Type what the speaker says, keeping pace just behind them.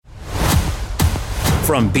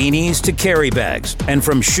From beanies to carry bags and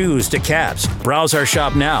from shoes to caps, browse our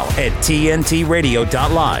shop now at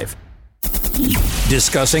tntradio.live.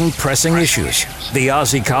 Discussing pressing issues. The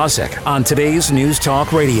Aussie Cossack on today's News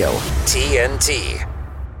Talk Radio, TNT.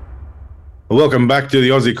 Welcome back to the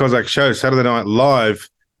Aussie Cossack Show, Saturday Night Live.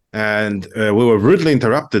 And we were rudely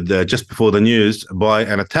interrupted just before the news by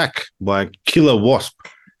an attack by a killer wasp.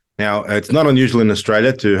 Now, it's not unusual in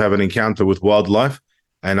Australia to have an encounter with wildlife.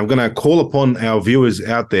 And I'm going to call upon our viewers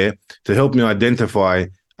out there to help me identify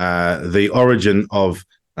the origin of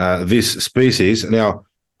this species. Now,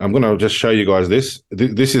 I'm going to just show you guys this.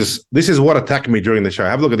 This is what attacked me during the show.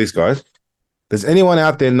 Have a look at this, guys. Does anyone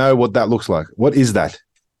out there know what that looks like? What is that?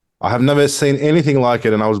 I have never seen anything like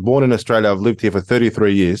it, and I was born in Australia. I've lived here for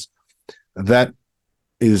 33 years. That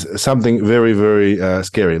is something very, very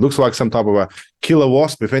scary. It looks like some type of a killer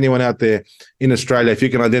wasp. If anyone out there in Australia, if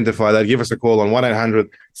you can identify that, give us a call on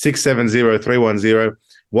 1-800-670-310.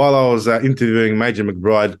 While I was interviewing Major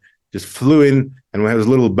McBride, just flew in, and we had this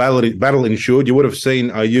little battle ensued. You would have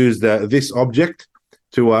seen I used this object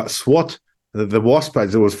to swat the wasp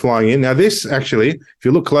as it was flying in. Now, this actually, if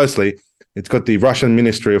you look closely, it's got the Russian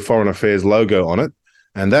Ministry of Foreign Affairs logo on it,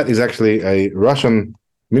 and that is actually a Russian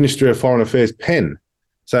Ministry of Foreign Affairs pen.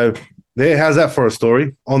 So there, how's that for a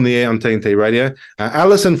story on the air on TNT Radio?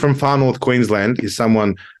 Alison from Far North Queensland is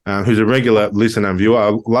someone who's a regular listener and viewer.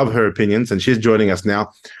 I love her opinions, and she's joining us now.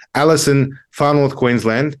 Alison, Far North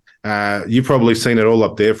Queensland, you've probably seen it all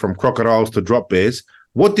up there, from crocodiles to drop bears.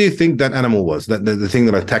 What do you think that animal was, the thing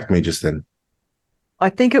that attacked me just then? I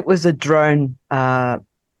think it was a drone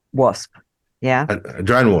wasp. Yeah. A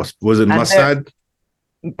drone wasp. Was it mustard?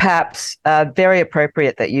 Perhaps very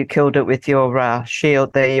appropriate that you killed it with your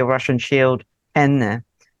shield there, your Russian shield pen there.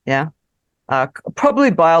 Yeah.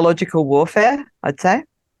 Probably biological warfare, I'd say.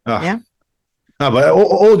 Oh. Yeah. No, but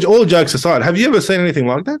all jokes aside, have you ever seen anything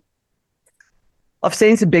like that? I've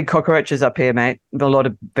seen some big cockroaches up here, mate. A lot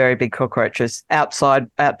of very big cockroaches.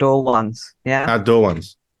 Outdoor ones. Yeah. Outdoor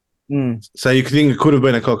ones. Mm. So you think it could have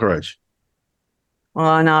been a cockroach?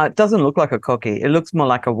 Oh, no, it doesn't look like a cocky. It looks more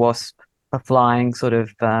like a wasp, a flying sort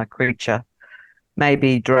of creature.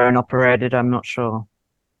 Maybe drone operated, I'm not sure.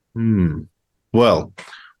 Well,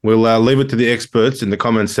 we'll leave it to the experts in the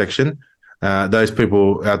comments section, those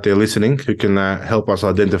people out there listening who can help us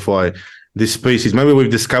identify this species. Maybe we've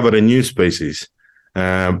discovered a new species.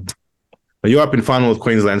 You're up in Far North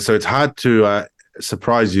Queensland, so it's hard to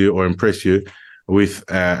surprise you or impress you with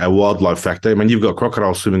a wildlife factor. I mean, you've got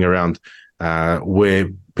crocodiles swimming around where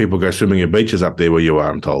people go swimming at beaches up there where you are,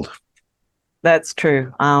 I'm told. That's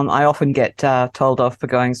true. I often get told off for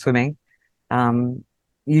going swimming.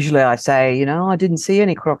 Usually I say, I didn't see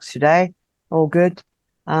any crocs today. All good.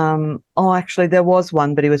 Actually, there was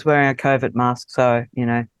one, but he was wearing a COVID mask, so,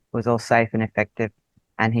 it was all safe and effective,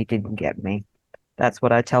 and he didn't get me. That's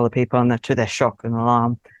what I tell the people, and to their shock and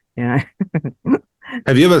alarm, Have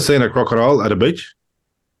you ever seen a crocodile at a beach?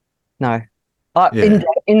 No.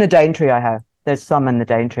 In the Daintree I have. There's some in the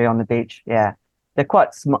Daintree on the beach, yeah. They're quite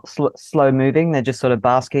slow moving. They're just sort of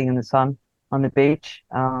basking in the sun on the beach.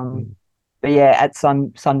 But yeah, at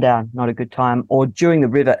sundown, not a good time. Or during the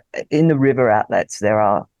river, in the river outlets, there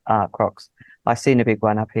are crocs. I've seen a big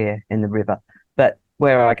one up here in the river. But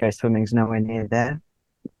where I go swimming is nowhere near there,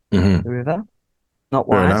 the river. Not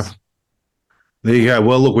wise. Fair enough. There you go.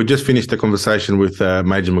 Well, look, we just finished the conversation with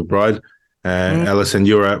Major McBride. Alison,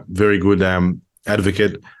 you're a very good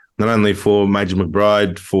advocate, not only for Major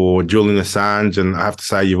McBride, for Julian Assange, and I have to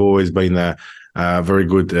say you've always been very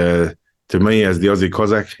good to me as the Aussie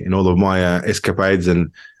Cossack in all of my escapades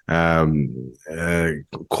and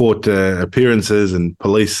court appearances and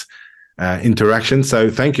police interactions. So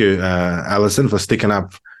thank you, Alison, for sticking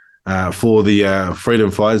up for the freedom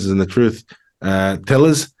fighters and the truth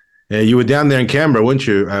tellers. You were down there in Canberra, weren't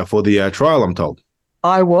you, for the trial, I'm told?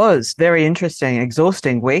 I was. Very interesting,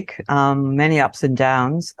 exhausting week, many ups and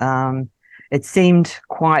downs. It seemed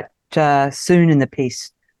quite soon in the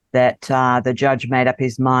piece that the judge made up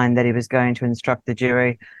his mind that he was going to instruct the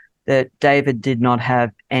jury that David did not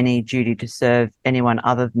have any duty to serve anyone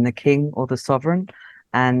other than the king or the sovereign,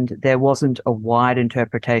 and there wasn't a wide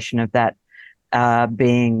interpretation of that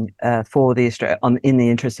being in the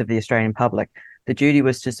interest of the Australian public. The duty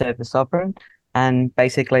was to serve the sovereign, and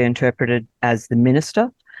basically interpreted as the minister.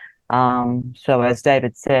 So as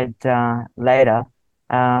David said later,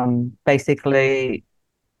 basically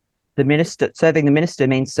serving the minister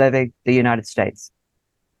means serving the United States.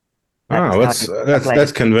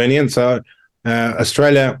 That's convenient. So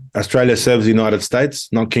Australia serves the United States,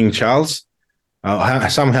 not King Charles.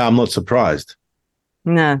 Somehow I'm not surprised.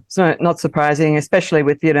 No, it's not surprising, especially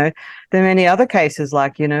with, there are many other cases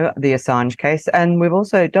like, the Assange case. And we've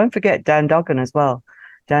also, don't forget Dan Duggan as well.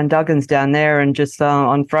 Dan Duggan's down there and just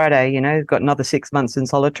on Friday, got another 6 months in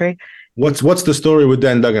solitary. What's the story with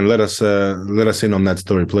Dan Duggan? Let us in on that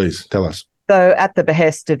story, please. Tell us. So at the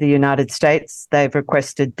behest of the United States, they've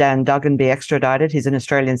requested Dan Duggan be extradited. He's an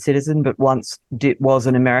Australian citizen, but once was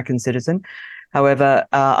an American citizen. However,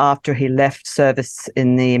 after he left service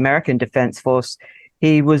in the American Defence Force,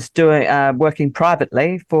 he was working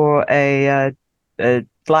privately for a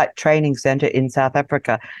flight training center in South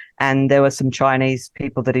Africa, and there were some Chinese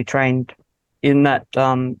people that he trained in that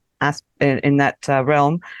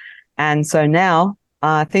realm. And so now,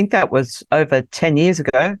 I think that was over 10 years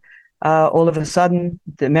ago. All of a sudden,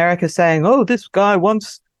 America's saying, "Oh, this guy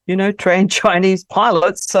wants, trained Chinese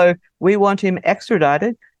pilots, so we want him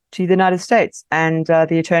extradited to the United States." And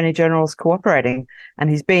the Attorney General's cooperating, and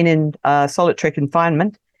he's been in solitary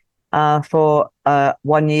confinement for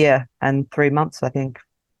 1 year and 3 months, I think,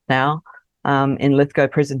 now in Lithgow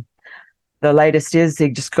Prison. The latest is he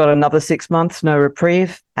just got another 6 months, no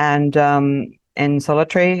reprieve, and in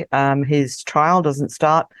solitary. His trial doesn't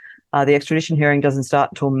start. The extradition hearing doesn't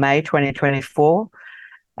start until May 2024.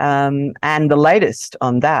 And the latest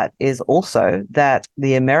on that is also that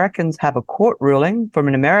the Americans have a court ruling from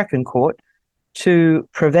an American court to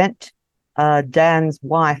prevent Dan's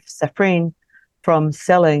wife, Safrine, from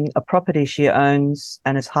selling a property she owns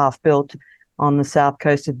and is half built on the south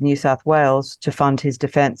coast of New South Wales to fund his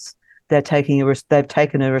defence. They've taken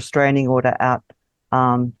a restraining order out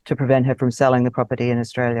to prevent her from selling the property in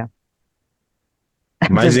Australia.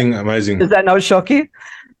 Amazing. Does that not shock you?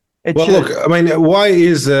 Look, I mean, why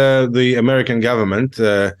is the American government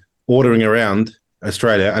ordering around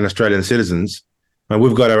Australia and Australian citizens? I mean,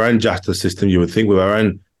 we've got our own justice system, you would think, with our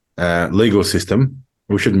own legal system.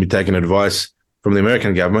 We shouldn't be taking advice from the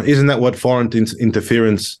American government. Isn't that what foreign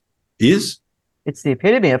interference is? It's the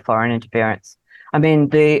epitome of foreign interference. I mean,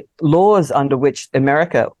 the laws under which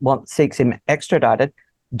America seeks him extradited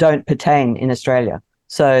don't pertain in Australia.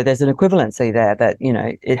 So there's an equivalency there that,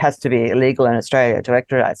 it has to be illegal in Australia to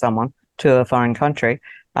extradite someone to a foreign country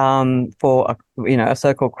for, a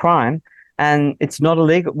so-called crime. And it's not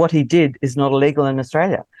illegal. What he did is not illegal in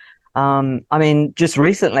Australia. I mean, just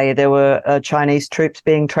recently there were Chinese troops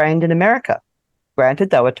being trained in America. Granted,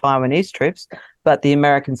 they were Taiwanese troops, but the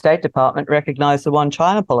American State Department recognized the One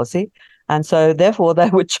China policy. And so therefore they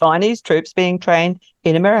were Chinese troops being trained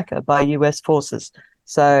in America by US forces.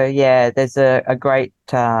 So, yeah, there's a great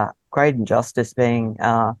injustice being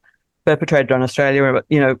perpetrated on Australia.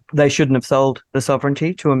 They shouldn't have sold the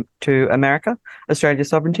sovereignty to America, Australia's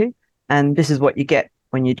sovereignty. And this is what you get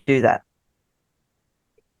when you do that.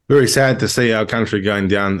 Very sad to see our country going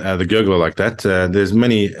down the gurgler like that. There's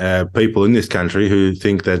many people in this country who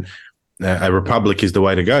think that a republic is the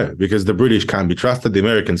way to go because the British can't be trusted, the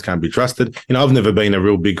Americans can't be trusted. I've never been a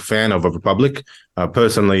real big fan of a republic.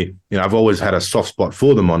 Personally, I've always had a soft spot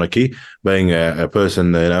for the monarchy, being a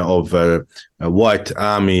person of a white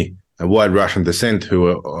army, a white Russian descent who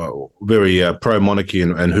were very pro-monarchy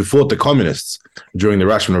and who fought the communists during the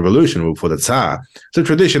Russian Revolution for the Tsar. So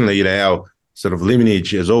traditionally, our sort of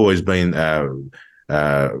lineage has always been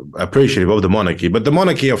appreciative of the monarchy, but the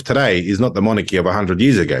monarchy of today is not the monarchy of 100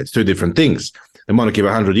 years ago. It's two different things. The monarchy of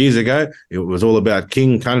 100 years ago, it was all about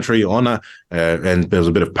king, country, honor, and there was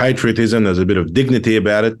a bit of patriotism, there's a bit of dignity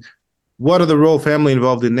about it. What are the royal family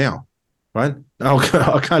involved in now, right?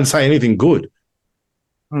 I can't say anything good.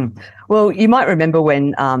 Well, you might remember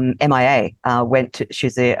when MIA went to,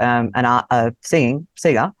 she's a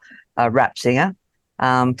singer, a rap singer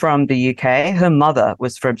from the UK. Her mother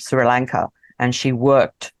was from Sri Lanka, and she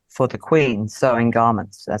worked for the Queen sewing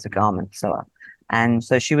garments as a garment sewer. And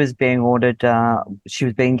so she was being ordered, she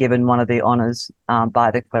was being given one of the honours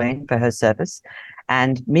by the Queen for her service.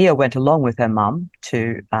 And Mia went along with her mum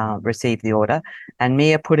to receive the order. And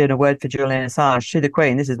Mia put in a word for Julian Assange to the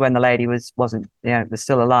Queen. This is when the lady was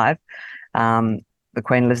still alive, the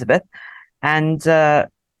Queen Elizabeth. And the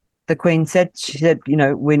Queen said,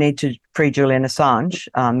 we need to free Julian Assange,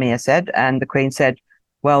 Mia said. And the Queen said,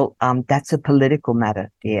 well, that's a political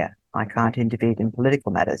matter, dear. I can't intervene in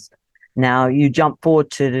political matters. Now, you jump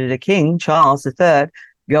forward to the King, Charles III,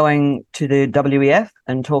 going to the WEF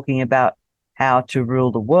and talking about how to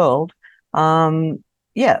rule the world.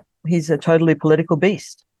 He's a totally political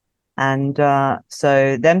beast. And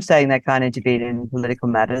so them saying they can't intervene in political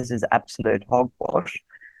matters is absolute hogwash.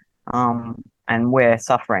 And we're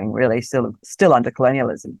suffering, really, still under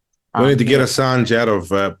colonialism. We need to get Assange out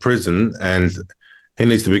of prison, and he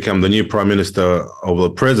needs to become the new Prime Minister or the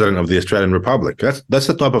President of the Australian Republic. That's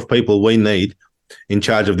the type of people we need in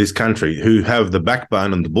charge of this country who have the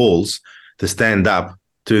backbone and the balls to stand up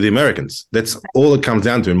to the Americans. That's all it comes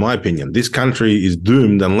down to, in my opinion. This country is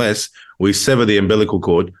doomed unless we sever the umbilical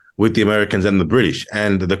cord with the Americans and the British.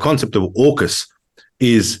 And the concept of AUKUS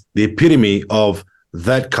is the epitome of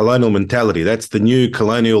that colonial mentality. That's the new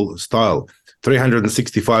colonial style.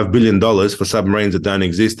 $365 billion for submarines that don't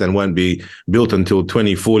exist and won't be built until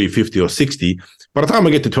 2040, 50, or 60. By the time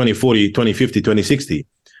we get to 2040, 2050, 2060,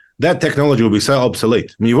 that technology will be so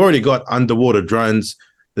obsolete. I mean, you've already got underwater drones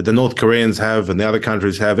that the North Koreans have and the other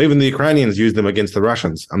countries have. Even the Ukrainians use them against the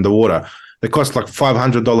Russians underwater. They cost like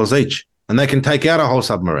 $500 each, and they can take out a whole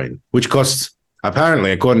submarine, which costs,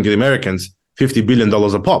 apparently, according to the Americans, $50 billion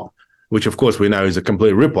a pop, which, of course, we know is a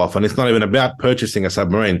complete rip-off. And it's not even about purchasing a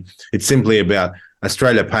submarine. It's simply about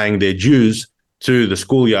Australia paying their dues to the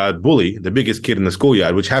schoolyard bully, the biggest kid in the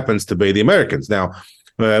schoolyard, which happens to be the Americans. Now,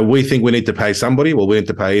 we think we need to pay somebody. Well, we need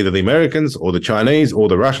to pay either the Americans or the Chinese or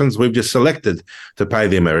the Russians. We've just selected to pay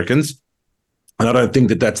the Americans. And I don't think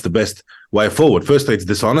that that's the best way forward. Firstly, it's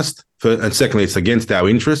dishonest. And secondly, it's against our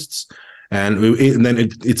interests. And then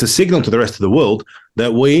it's a signal to the rest of the world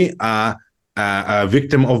that we are a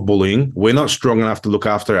victim of bullying. We're not strong enough to look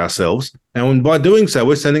after ourselves. And by doing so,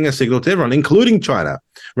 we're sending a signal to everyone, including China.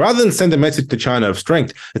 Rather than send a message to China of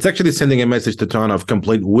strength, it's actually sending a message to China of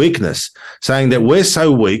complete weakness, saying that we're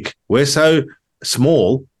so weak, we're so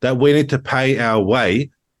small that we need to pay our way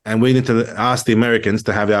and we need to ask the Americans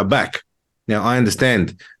to have our back. Now, I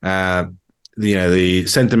understand, the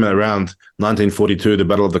sentiment around 1942, the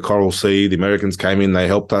Battle of the Coral Sea. The Americans came in, they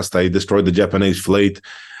helped us, they destroyed the Japanese fleet,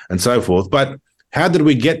 and so forth. But how did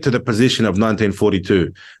we get to the position of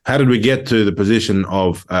 1942? How did we get to the position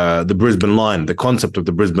of the Brisbane Line, the concept of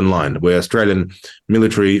the Brisbane Line, where Australian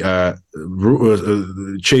military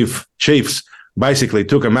chiefs basically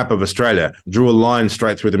took a map of Australia, drew a line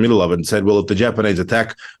straight through the middle of it and said, well, if the Japanese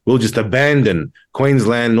attack, we'll just abandon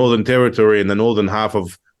Queensland, Northern Territory and the northern half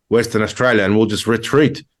of Western Australia, and we'll just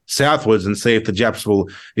retreat southwards and see if the Japs will,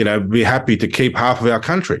 be happy to keep half of our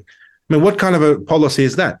country. I mean, what kind of a policy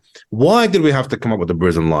is that? Why did we have to come up with the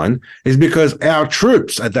Brisbane Line? Is because our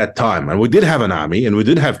troops at that time, and we did have an army and we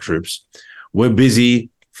did have troops, were busy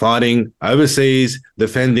fighting overseas,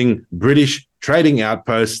 defending British trading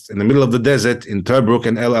outposts in the middle of the desert in Tobruk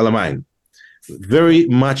and El Alamein. Very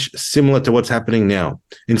much similar to what's happening now.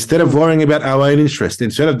 Instead of worrying about our own interest,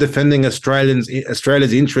 instead of defending Australia's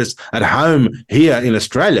interests at home here in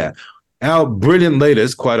Australia, our brilliant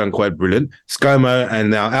leaders, quote unquote brilliant, ScoMo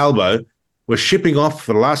and now Albo, were shipping off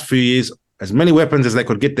for the last few years as many weapons as they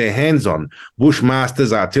could get their hands on.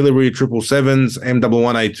 Bushmasters, artillery, 777s,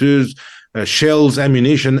 M11A2s, shells,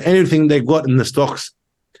 ammunition, anything they've got in the stocks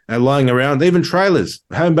lying around, even trailers.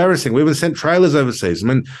 How embarrassing. We even sent trailers overseas. I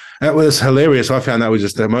mean, that was hilarious. I found that was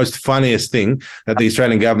just the most funniest thing, that the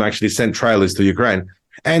Australian government actually sent trailers to Ukraine.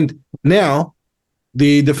 And now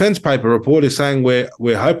the defense paper report is saying we're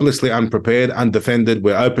hopelessly unprepared, undefended,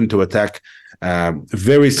 we're open to attack.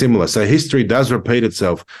 Very similar. So history does repeat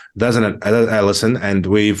itself, doesn't it, Alison? And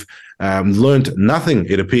we've learned nothing,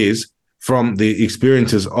 it appears, from the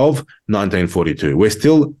experiences of 1942. We're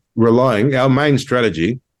still relying, our main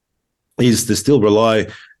strategy is to still rely,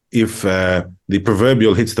 if the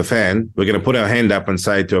proverbial hits the fan, we're going to put our hand up and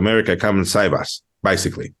say to America, come and save us,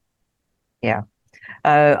 basically. Yeah.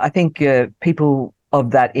 I think people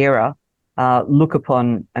of that era look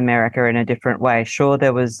upon America in a different way. Sure,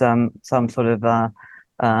 there was some sort of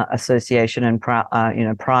association and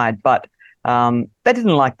pride, but they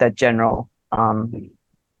didn't like that general. Who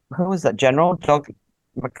was that general?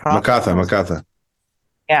 MacArthur.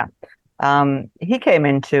 Yeah. He came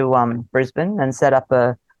into Brisbane and set up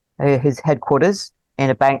his headquarters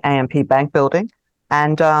in a AMP bank building,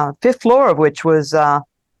 and fifth floor of which was a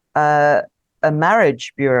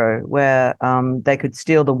marriage bureau where they could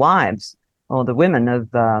steal the wives or the women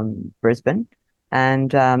of Brisbane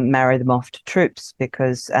and marry them off to troops,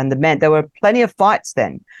 and the men, there were plenty of fights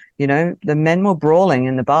then. The men were brawling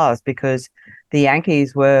in the bars because the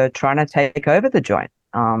Yankees were trying to take over the joint.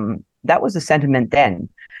 That was the sentiment then.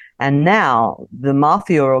 And now the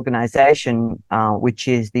mafia organization, which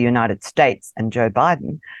is the United States and Joe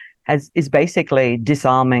Biden, is basically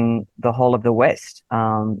disarming the whole of the West.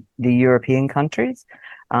 The European countries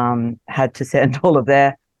had to send all of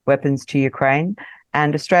their weapons to Ukraine,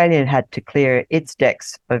 and Australia had to clear its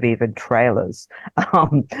decks of even trailers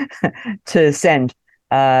to send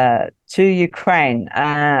to Ukraine.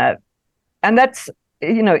 And that's,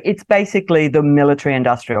 it's basically the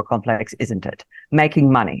military-industrial complex, isn't it?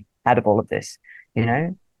 Making money out of all of this,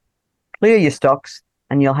 clear your stocks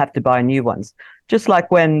and you'll have to buy new ones. Just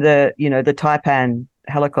like when the Taipan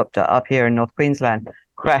helicopter up here in North Queensland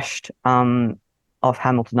crashed off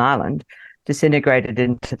Hamilton Island, disintegrated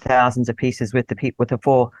into thousands of pieces with the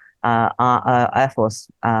four Air Force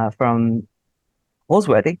from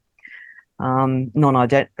Allsworthy.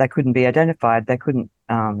 They couldn't be identified. They couldn't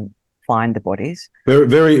find the bodies. Very,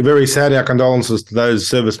 very, very sad. Our condolences to those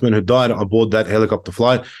servicemen who died aboard that helicopter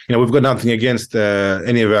flight. We've got nothing against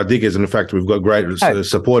any of our diggers. In fact, we've got great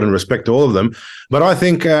support and respect to all of them. But I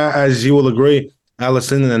think, as you will agree,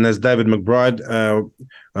 Alison, and as David McBride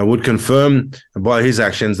would confirm by his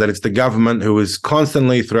actions, that it's the government who is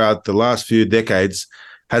constantly, throughout the last few decades,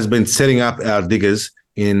 has been setting up our diggers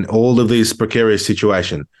in all of these precarious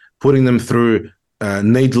situations, putting them through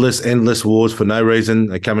needless, endless wars for no reason.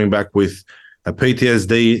 They're coming back with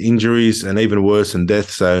PTSD, injuries, and even worse, and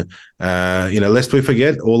death. So, lest we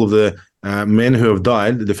forget all of the men who have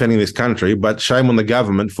died defending this country, but shame on the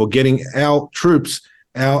government for getting our troops,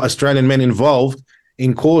 our Australian men, involved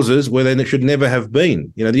in causes where they should never have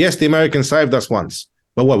been. Yes, the Americans saved us once,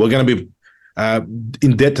 but what, we're going to be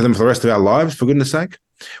in debt to them for the rest of our lives, for goodness sake?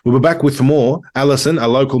 We'll be back with more. Alison, a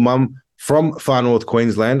local mum from far north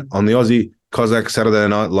Queensland, on the Aussie Cossack Saturday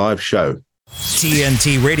Night Live show.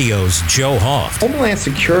 TNT Radio's Joe Hoft. Homeland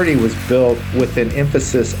Security was built with an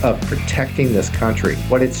emphasis of protecting this country.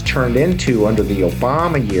 What it's turned into under the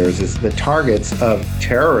Obama years is the targets of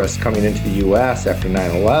terrorists coming into the U.S. after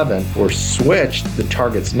 9/11 were switched. The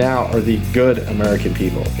targets now are the good American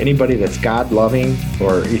people. Anybody that's God-loving,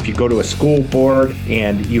 or if you go to a school board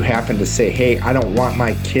and you happen to say, hey, I don't want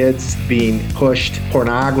my kids being pushed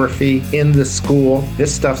pornography in the school,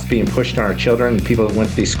 this stuff's being pushed on our children. And people that went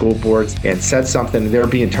to these school boards and said something, they're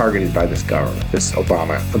being targeted by this government, this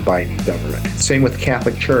Biden government. Same with the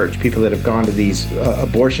Catholic Church. People that have gone to these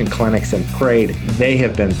abortion clinics and prayed, they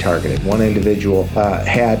have been targeted. One individual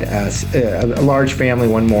had a large family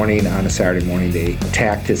one morning, on a Saturday morning. They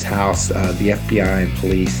attacked his house. The FBI and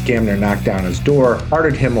police damn near knocked down his door,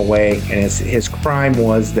 carted him away, and his crime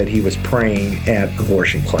was that he was praying at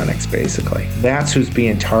abortion clinics, basically. That's who's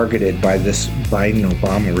being targeted by this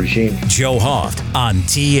Biden-Obama regime. Joe Hoft on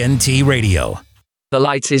TNT Radio. The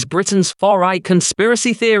Light is Britain's far-right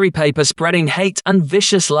conspiracy theory paper spreading hate and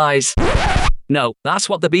vicious lies. No, that's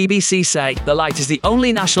what the BBC say. The Light is the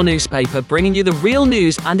only national newspaper bringing you the real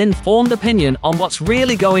news and informed opinion on what's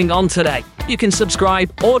really going on today. You can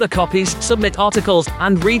subscribe, order copies, submit articles,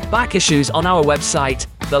 and read back issues on our website,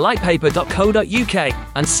 thelightpaper.co.uk,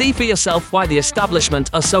 and see for yourself why the establishment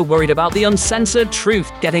are so worried about the uncensored truth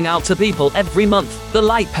getting out to people every month. The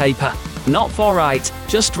Light Paper. Not far right,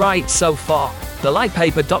 just right so far.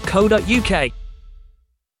 Thelightpaper.co.uk.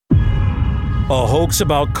 A hoax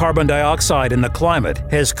about carbon dioxide in the climate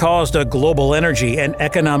has caused a global energy and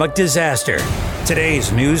economic disaster.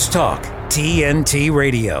 Today's News Talk, TNT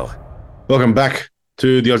Radio. Welcome back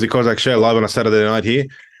to the Aussie Cossack show, live on a Saturday night here.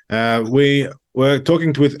 We were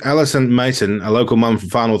talking with Alison Mason, a local mum from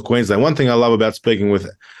far north Queensland. One thing I love about speaking with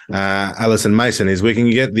Alison Mason is we can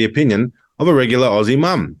get the opinion of a regular Aussie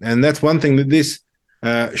mum. And that's one thing that this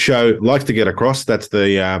show likes to get across. That's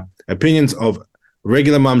the opinions of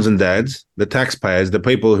regular mums and dads, the taxpayers, the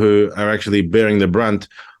people who are actually bearing the brunt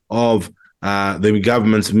of the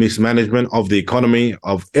government's mismanagement of the economy,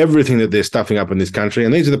 of everything that they're stuffing up in this country.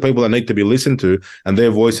 And these are the people that need to be listened to, and their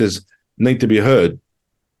voices need to be heard.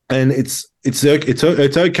 And it's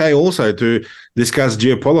okay also to discuss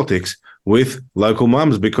geopolitics with local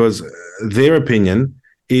mums, because their opinion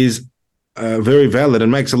is very valid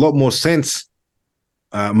and makes a lot more sense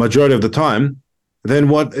majority of the time than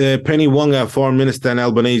what Penny Wong, our Foreign Minister, and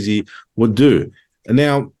Albanese would do.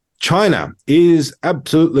 Now, China is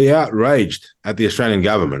absolutely outraged at the Australian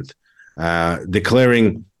government,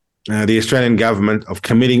 declaring the Australian government of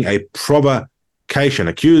committing a provocation,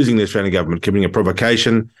 accusing the Australian government of committing a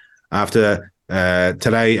provocation after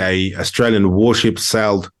today a Australian warship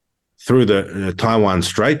sailed through the Taiwan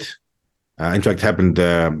Strait. In fact, happened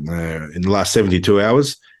in the last 72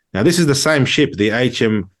 hours. Now, this is the same ship, the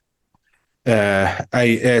HMAS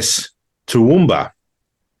Toowoomba,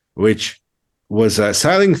 which was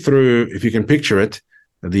sailing through, if you can picture it,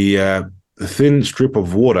 the thin strip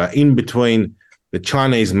of water in between the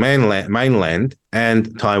Chinese mainland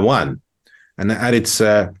and Taiwan. And at its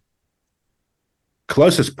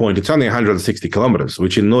closest point, it's only 160 kilometers,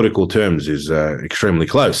 which in nautical terms is extremely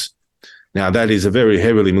close. Now, that is a very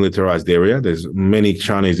heavily militarized area. There's many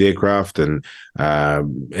Chinese aircraft and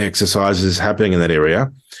exercises happening in that area.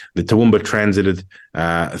 The Toowoomba transited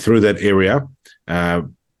through that area,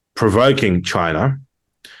 provoking China.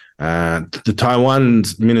 The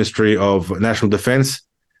Taiwan's Ministry of National Defense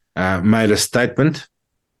made a statement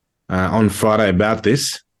on Friday about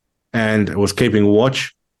this. and was keeping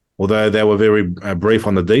watch, although they were very brief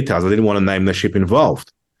on the details. I didn't want to name the ship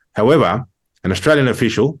involved. However, an Australian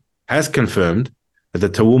official has confirmed that the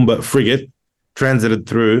Toowoomba frigate transited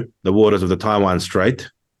through the waters of the Taiwan Strait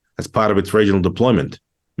as part of its regional deployment.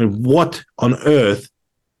 I mean, what on earth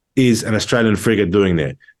is an Australian frigate doing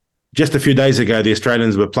there? Just a few days ago, the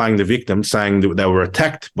Australians were playing the victim, saying that they were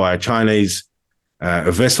attacked by a Chinese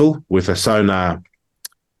vessel with a sonar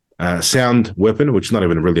sound weapon, which is not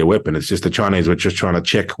even really a weapon. It's just the Chinese were just trying to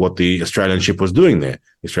check what the Australian ship was doing there.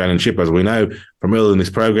 The Australian ship, as we know from earlier in this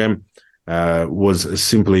program, was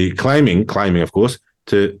simply claiming, of course,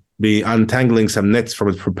 to be untangling some nets from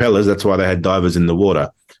its propellers. That's why they had divers in the water.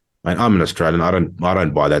 I mean, I'm an Australian. I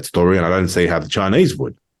don't buy that story, and I don't see how the Chinese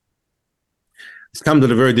would. It's come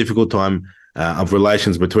to a very difficult time of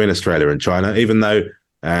relations between Australia and China, even though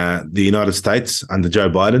the United States under Joe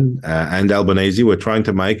Biden and Albanese were trying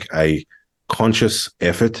to make a conscious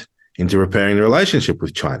effort into repairing the relationship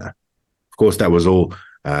with China. Of course, that was all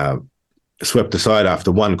swept aside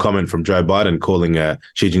after one comment from Joe Biden calling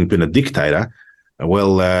Xi Jinping a dictator.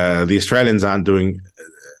 Well, the Australians aren't doing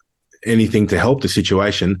anything to help the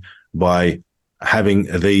situation by having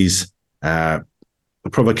these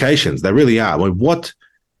provocations. They really are. Well, what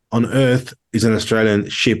on earth is an Australian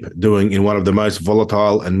ship doing in one of the most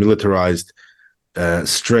volatile and militarized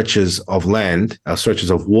stretches of land, stretches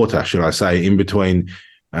of water, should I say, in between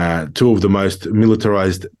two of the most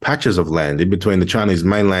militarized patches of land, in between the Chinese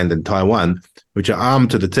mainland and Taiwan, which are armed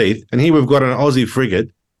to the teeth? And here we've got an Aussie frigate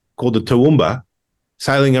called the Toowoomba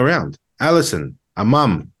sailing around. Alison, a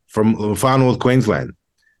mum from far north Queensland.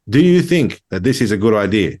 Do you think that this is a good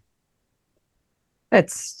idea?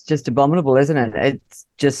 It's just abominable, isn't it? It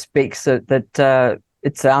just speaks that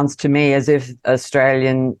it sounds to me as if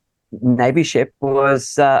Australian Navy ship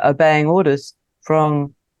was obeying orders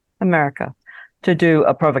from America to do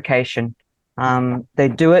a provocation. They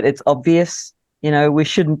do it. It's obvious. You know, we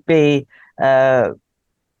shouldn't be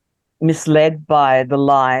misled by the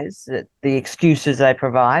lies, the excuses they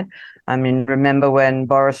provide. I mean, remember when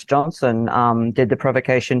Boris Johnson did the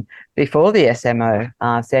provocation before the SMO,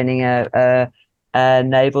 sending a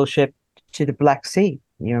naval ship to the Black Sea.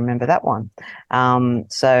 You remember that one?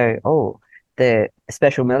 The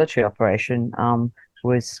special military operation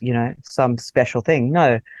was, some special thing.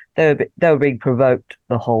 No, they were being provoked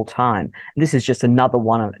the whole time. This is just another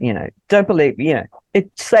one of, don't believe,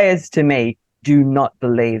 it says to me, do not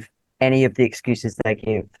believe any of the excuses they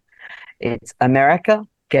give. It's America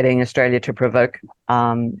getting Australia to provoke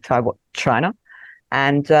China,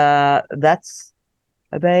 and that's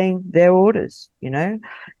obeying their orders.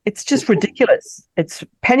 It's just ridiculous. It's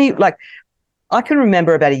penny, like, I can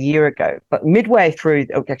remember about a year ago, but midway through,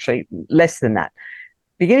 actually less than that,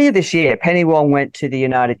 beginning of this year, Penny Wong went to the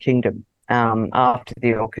United Kingdom after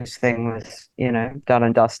the AUKUS thing was, done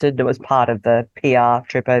and dusted. It was part of the PR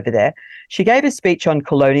trip over there. She gave a speech on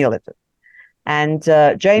colonialism, and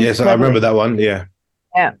James. Yes, I remember that one. Yeah.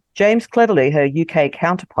 Yeah, James Cleverly, her UK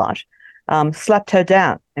counterpart, slapped her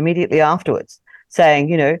down immediately afterwards, saying,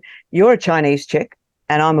 you're a Chinese chick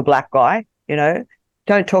and I'm a black guy.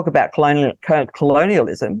 Don't talk about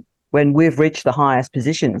colonialism when we've reached the highest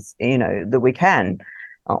positions, that we can,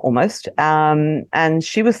 almost. And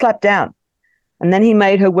she was slapped down. And then he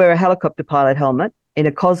made her wear a helicopter pilot helmet in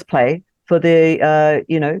a cosplay for the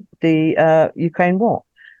Ukraine war.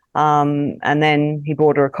 And then he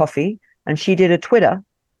bought her a coffee, and she did a Twitter,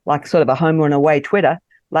 like sort of a home and away Twitter,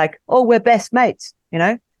 like, oh, we're best mates,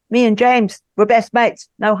 me and James, we're best mates,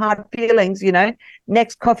 no hard feelings,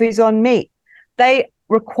 next coffee's on me. They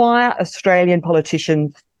require Australian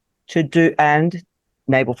politicians to do, and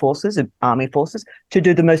naval forces and army forces, to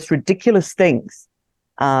do the most ridiculous things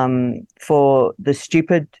for the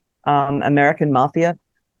stupid American mafia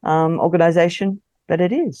organization that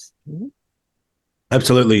it is. Mm-hmm.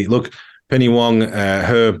 Absolutely. Look, Penny Wong,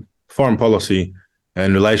 her foreign policy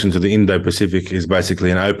in relation to the Indo-Pacific is basically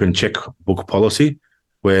an open checkbook policy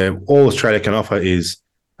where all Australia can offer is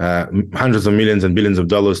hundreds of millions and billions of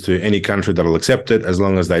dollars to any country that will accept it, as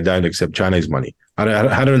long as they don't accept Chinese money.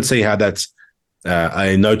 I don't see how that's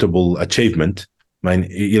a notable achievement. I mean,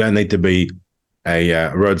 you don't need to be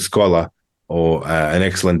a Rhodes Scholar or an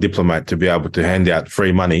excellent diplomat to be able to hand out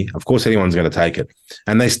free money. Of course, anyone's going to take it.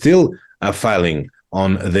 And they still are failing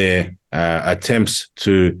on their attempts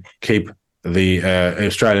to keep the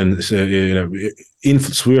Australian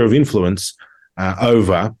sphere of influence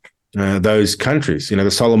over those countries.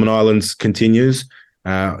 The Solomon Islands continues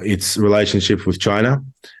its relationship with China.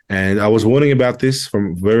 And I was warning about this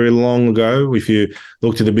from very long ago. If you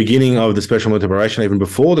look to the beginning of the Special Military Operation, even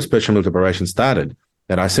before the Special Military Operation started,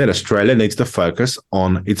 that I said Australia needs to focus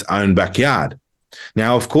on its own backyard.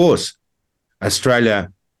 Now, of course,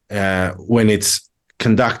 Australia, when it's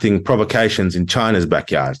conducting provocations in China's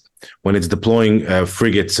backyard, when it's deploying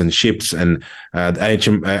frigates and ships and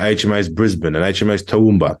HMAS Brisbane and HMAS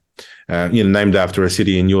Toowoomba, named after a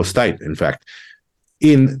city in your state, in fact,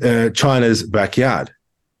 in China's backyard,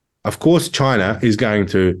 of course, China is going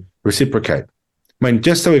to reciprocate. I mean,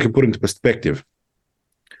 just so we can put into perspective,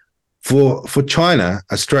 for China,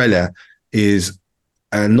 Australia is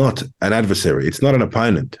not an adversary. It's not an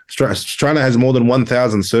opponent. China has more than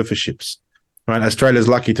 1,000 surface ships. Right? Australia's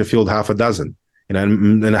lucky to field half a dozen.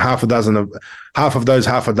 And half of those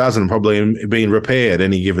half a dozen probably being repaired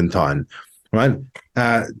any given time. Right?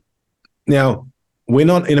 Now, we're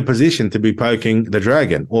not in a position to be poking the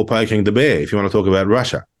dragon or poking the bear, if you want to talk about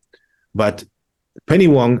Russia. But Penny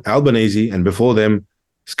Wong, Albanese, and before them,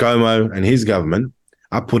 ScoMo and his government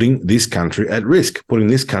are putting this country at risk, putting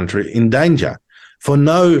this country in danger for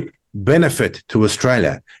no benefit to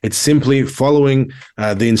Australia. It's simply following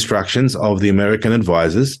the instructions of the American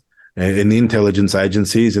advisors in the intelligence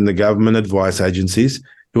agencies and the government advice agencies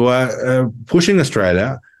who are pushing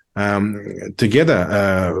Australia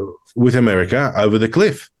together with America over the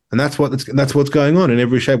cliff. And that's what's going on in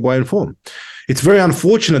every shape, way, and form. It's very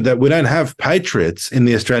unfortunate that we don't have patriots in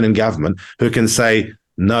the Australian government who can say,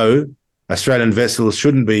 no, Australian vessels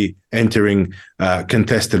shouldn't be entering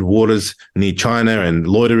contested waters near China and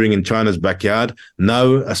loitering in China's backyard.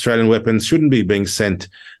 No, Australian weapons shouldn't be being sent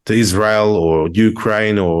to Israel or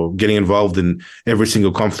Ukraine or getting involved in every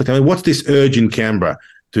single conflict. I mean, what's this urge in Canberra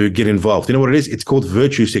to get involved? You know what it is? It's called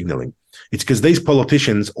virtue signaling. It's because these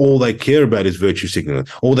politicians, all they care about is virtue signaling.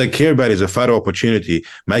 All they care about is a photo opportunity,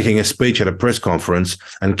 making a speech at a press conference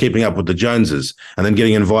and keeping up with the Joneses, and then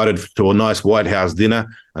getting invited to a nice White House dinner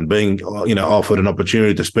and being, offered an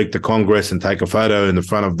opportunity to speak to Congress and take a photo in the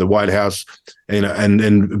front of the White House,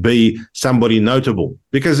 and be somebody notable.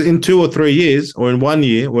 Because in 2 or 3 years, or in 1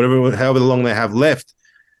 year, however long they have left,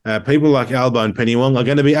 people like Albo and Penny Wong are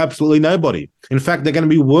going to be absolutely nobody. In fact, they're going to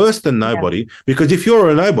be worse than nobody, because if you're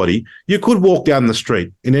a nobody, you could walk down the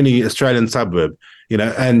street in any Australian suburb,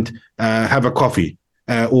 and have a coffee,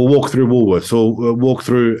 or walk through Woolworths, or walk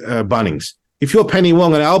through Bunnings. If you're Penny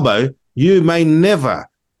Wong and Albo, you may never,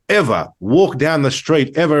 ever walk down the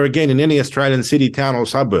street ever again in any Australian city, town, or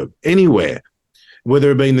suburb, anywhere, whether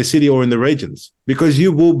it be in the city or in the regions, because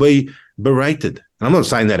you will be berated. And I'm not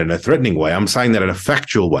saying that in a threatening way. I'm saying that in a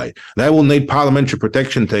factual way. They will need parliamentary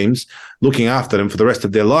protection teams looking after them for the rest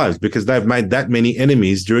of their lives, because they've made that many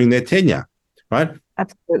enemies during their tenure, right?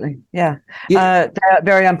 Absolutely, yeah. They're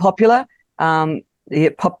very unpopular. The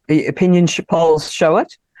opinion polls show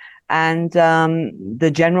it. And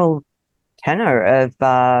the general tenor of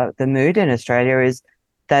the mood in Australia is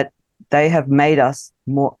that they have made us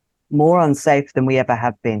more unsafe than we ever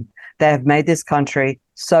have been. They have made this country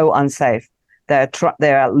so unsafe.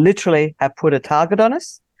 They are literally have put a target on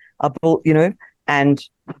us, and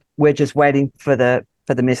we're just waiting for the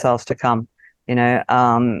missiles to come.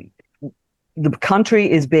 The country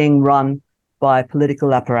is being run by political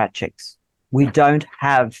apparatchiks. We don't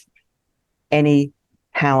have any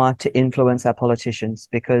power to influence our politicians,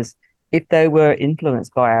 because if they were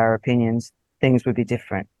influenced by our opinions, things would be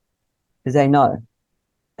different, because they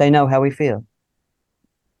know how we feel.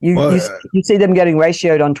 You see them getting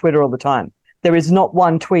ratioed on Twitter all the time. There is not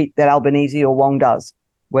one tweet that Albanese or Wong does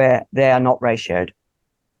where they are not ratioed.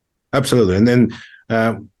 Absolutely. And then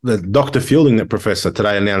the Dr. Fielding, that professor,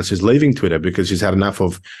 today announced she's leaving Twitter because she's had enough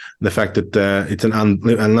of the fact that it's an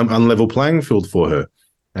unlevel playing field for her.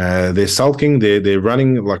 They're sulking. They're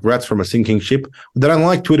running like rats from a sinking ship. They don't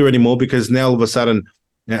like Twitter anymore because now all of a sudden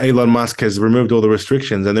Elon Musk has removed all the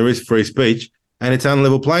restrictions and there is free speech, and it's an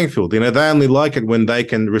unlevel playing field. They only like it when they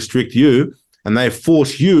can restrict you, and they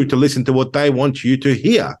force you to listen to what they want you to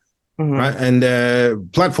hear, right? And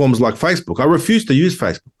platforms like Facebook, I refuse to use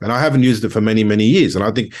Facebook, and I haven't used it for many, many years. And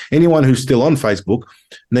I think anyone who's still on Facebook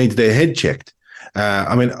needs their head checked.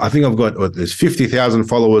 I think I've got, there's 50,000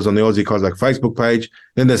 followers on the Aussie Cossack Facebook page.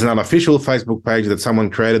 Then there's an unofficial Facebook page that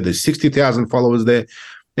someone created. There's 60,000 followers there.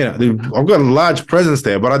 I've got a large presence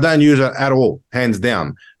there, but I don't use it at all, hands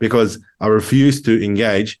down, because I refuse to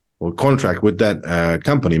engage or contract with that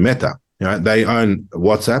company, Meta. They own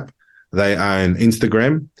WhatsApp, they own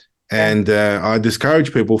Instagram, and I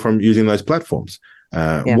discourage people from using those platforms.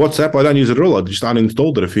 WhatsApp, I don't use it at all. I just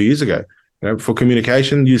uninstalled it a few years ago. For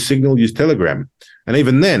communication, use Signal, use Telegram. And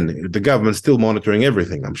even then, the government's still monitoring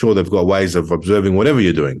everything. I'm sure they've got ways of observing whatever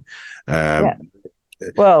you're doing.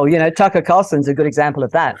 Well, Tucker Carlson's a good example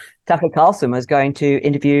of that. Tucker Carlson was going to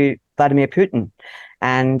interview Vladimir Putin,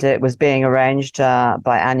 and it was being arranged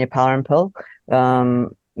by Anya Parampil,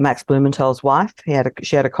 Max Blumenthal's wife.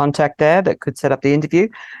 She had a contact there that could set up the interview,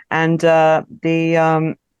 and I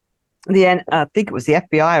think it was the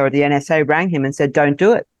FBI or the NSA rang him and said, "Don't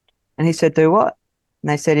do it," and he said, "Do what?" And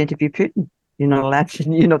they said, "Interview Putin. You're not allowed.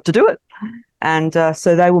 You're not to do it." And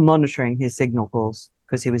so they were monitoring his signal calls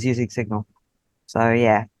because he was using Signal. So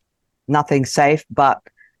yeah, nothing safe. But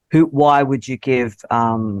why would you give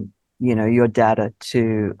your data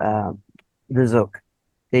to the Zook,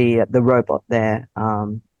 the robot there?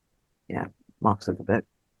 Mark Zuckerberg.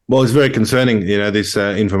 Well, it's very concerning, this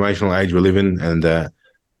informational age we live in, and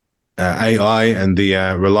AI and the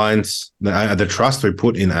reliance, the trust we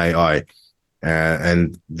put in AI,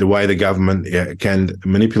 and the way the government can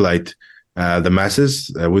manipulate the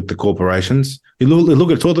masses with the corporations. You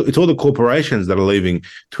look at it's all the corporations that are leaving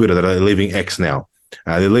Twitter, that are leaving X now.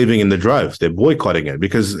 They're leaving in the droves. They're boycotting it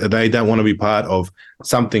because they don't want to be part of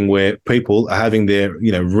something where people are having their,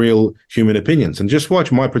 real human opinions. And just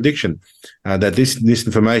watch my prediction that this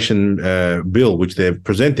information bill, which they're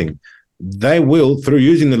presenting, they will, through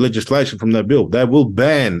using the legislation from that bill, they will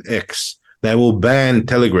ban X. They will ban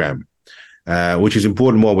Telegram, which is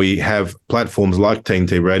important while we have platforms like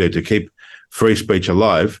TNT Radio to keep free speech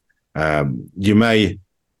alive. You may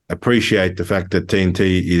appreciate the fact that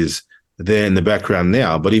TNT is there in the background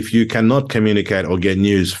now, but if you cannot communicate or get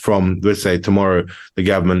news from, let's say tomorrow, the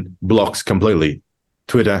government blocks completely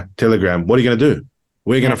Twitter, Telegram, what are you going to do?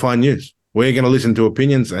 Where are you going to find news? Where are you going to listen to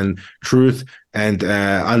opinions and truth and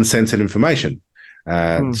uncensored information?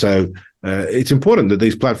 So it's important that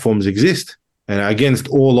these platforms exist. And against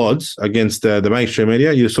all odds, against the mainstream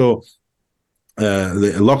media, you saw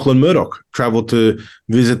Lachlan Murdoch travel to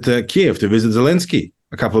visit Kiev, to visit Zelensky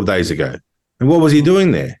a couple of days ago. And what was he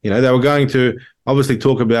doing there? They were going to obviously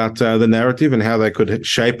talk about the narrative and how they could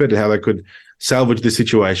shape it, how they could salvage the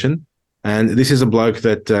situation. And this is a bloke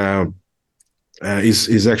that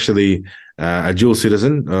is actually a dual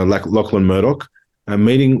citizen, Lachlan Murdoch,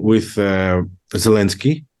 meeting with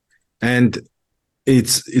Zelensky. And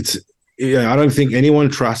it's I don't think anyone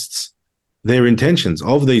trusts their intentions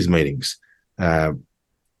of these meetings that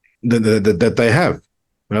they have.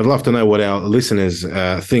 And I'd love to know what our listeners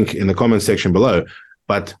think in the comment section below.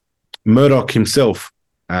 But Murdoch himself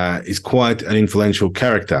is quite an influential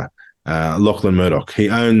character, Lachlan Murdoch. He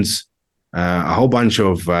owns a whole bunch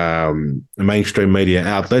of mainstream media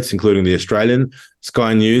outlets, including the Australian,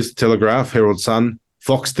 Sky News, Telegraph, Herald Sun,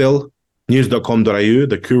 Foxtel, news.com.au,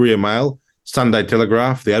 the Courier Mail, Sunday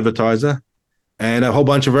Telegraph, the Advertiser, and a whole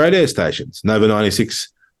bunch of radio stations, Nova 96.9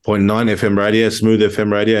 FM radio, Smooth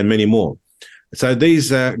FM radio, and many more. So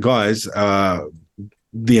these guys,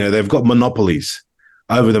 they've got monopolies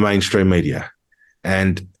over the mainstream media.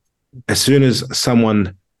 And as soon as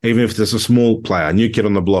someone, even if there's a small player, a new kid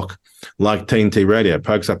on the block, like TNT Radio,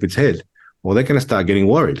 pokes up its head, well, they're going to start getting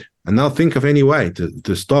worried. And they'll think of any way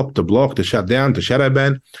to stop, to block, to shut down, to shadow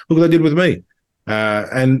ban. Look what they did with me.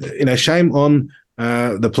 And shame on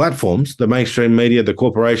the platforms, the mainstream media, the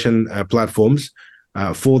corporation platforms,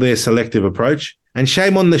 for their selective approach. And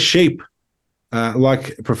shame on the sheep,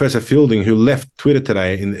 like Professor Fielding, who left Twitter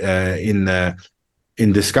today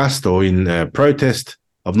in disgust or in protest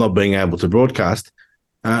of not being able to broadcast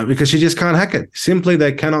because she just can't hack it. Simply,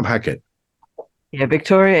 they cannot hack it. Yeah,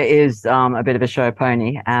 Victoria is a bit of a show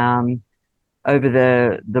pony. Over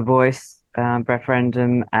the Voice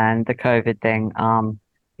referendum and the COVID thing,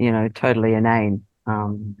 totally inane.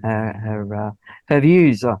 Her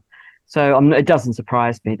views are. So it doesn't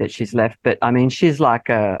surprise me that she's left, but I mean, she's like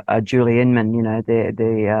a Julie Inman,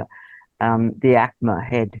 the ACMA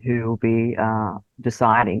head who will be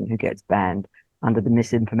deciding who gets banned under the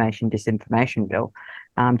disinformation bill.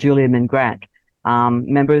 Julie Inman Grant,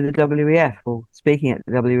 member of the WEF, or speaking at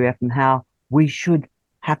the WEF, and how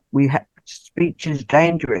speech is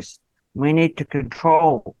dangerous. We need to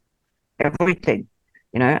control everything,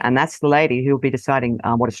 and that's the lady who will be deciding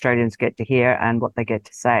what Australians get to hear and what they get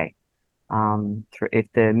to say. If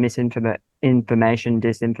the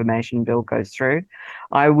disinformation bill goes through.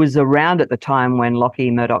 I was around at the time when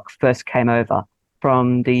Lachie Murdoch first came over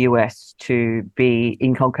from the US to be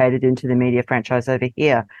inculcated into the media franchise over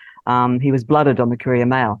here. He was blooded on the Courier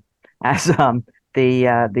Mail as the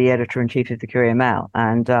editor-in-chief of the Courier Mail.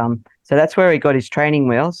 And so that's where he got his training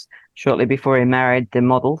wheels shortly before he married the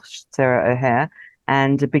model, Sarah O'Hare,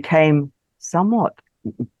 and became somewhat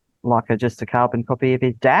like just a carbon copy of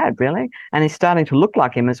his dad, really. And he's starting to look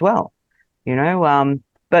like him as well,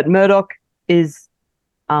 But Murdoch is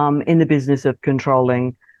in the business of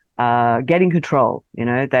controlling, getting control.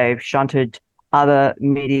 They've shunted other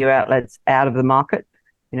media outlets out of the market.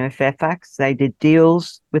 Fairfax. They did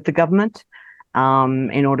deals with the government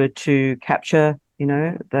in order to capture,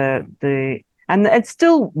 and it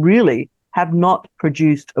still really have not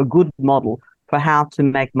produced a good model for how to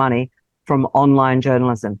make money from online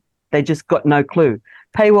journalism. They just got no clue.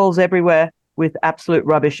 Paywalls everywhere with absolute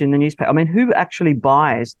rubbish in the newspaper. I mean, who actually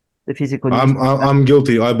buys the physical newspaper? I'm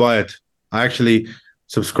guilty. I buy it. I actually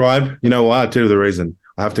subscribe. You know why? I'll tell you the reason.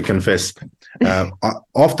 I have to confess.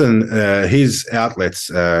 Often his outlets,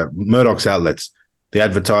 Murdoch's outlets, the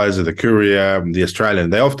Advertiser, the Courier, the Australian,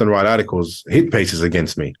 they often write articles, hit pieces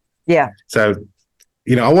against me. Yeah. So,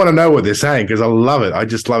 I want to know what they're saying because I love it. I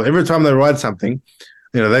just love it. Every time they write something,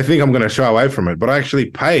 they think I'm going to shy away from it, but I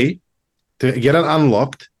actually pay to get it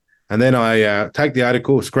unlocked. And then I take the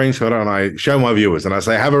article, screenshot it, and I show my viewers, and I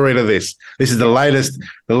say, "Have a read of this. This is the latest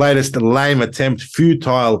lame attempt,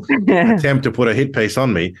 futile attempt to put a hit piece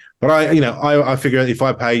on me." But I figure if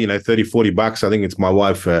I pay, $30-$40, I think it's my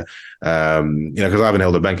wife, because I haven't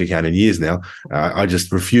held a bank account in years now. I just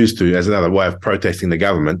refuse to, as another way of protesting the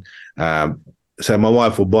government. So my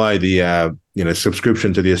wife will buy the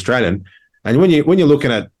subscription to the Australian, and when you're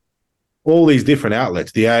looking at all these different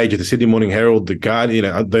outlets, The Age, the Sydney Morning Herald, the Guardian,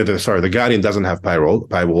 the Guardian doesn't have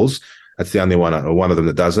paywalls. That's the only one of them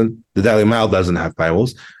that doesn't. The Daily Mail doesn't have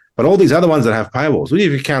paywalls. But all these other ones that have paywalls, well,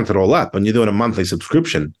 if you count it all up and you're doing a monthly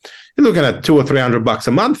subscription, you're looking at $200 or $300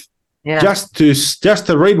 a month. Yeah. Just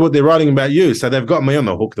to read what they're writing about you. So they've got me on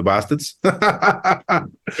the hook, the bastards.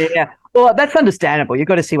 Yeah. Well, that's understandable. You've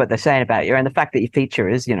got to see what they're saying about you. And the fact that your feature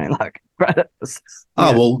is, this is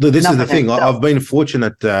the thing. I've been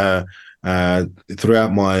fortunate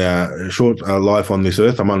throughout my short life on this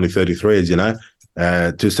earth. I'm only 33, as you know,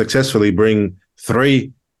 to successfully bring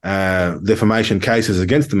 3 defamation cases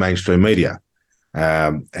against the mainstream media.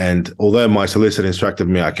 And although my solicitor instructed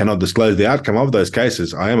me I cannot disclose the outcome of those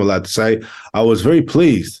cases, I am allowed to say I was very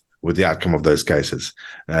pleased with the outcome of those cases,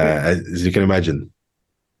 as you can imagine.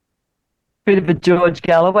 Bit of a George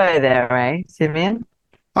Galloway there, eh, Simeon?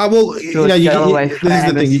 George Galloway this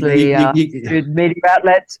is the thing. Media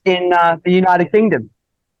outlets in the United Kingdom.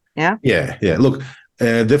 Yeah? Yeah. Look,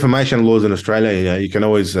 defamation laws in Australia, you can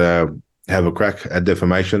always have a crack at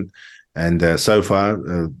defamation. And so far,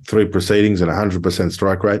 3 proceedings and 100%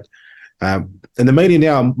 strike rate. And the media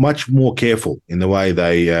now are much more careful in the way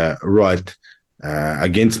they write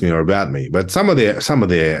against me or about me. But some of their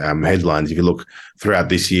headlines, if you look throughout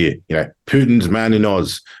this year, Putin's man in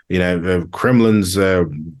Oz, Kremlin's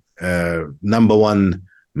number one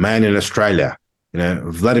man in Australia,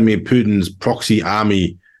 Vladimir Putin's proxy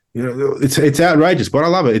army. It's outrageous, but I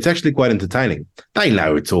love it. It's actually quite entertaining. They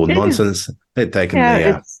know it's all nonsense. They're taking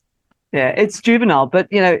it's juvenile,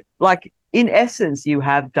 but in essence, you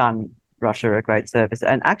have done Russia a great service,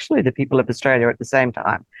 and actually the people of Australia at the same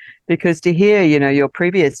time, because to hear your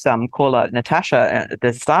previous caller Natasha at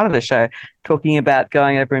the start of the show talking about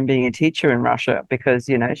going over and being a teacher in Russia because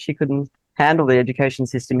she couldn't handle the education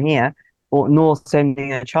system here, nor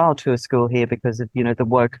sending a child to a school here because of the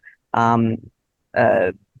woke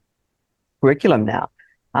curriculum now.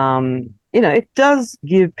 It does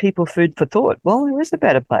give people food for thought. Well, there is a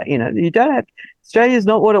better place. You don't have Australia's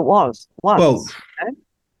not what it was once. Well,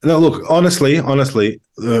 no, look, honestly,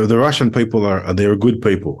 the Russian people they're good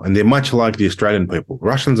people, and they're much like the Australian people.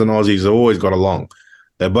 Russians and Aussies have always got along.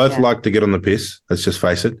 They both like to get on the piss. Let's just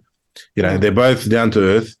face it. They're both down to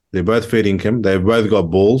earth. They're both fair income. They've both got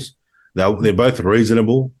balls. They're both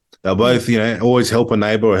reasonable. They'll both, always help a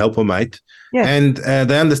neighbour or help a mate. Yeah. And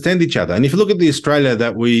they understand each other. And if you look at the Australia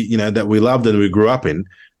that we loved and we grew up in,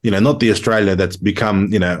 not the Australia that's become,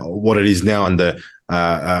 what it is now under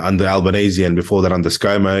Albanese and before that under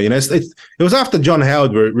ScoMo. It was after John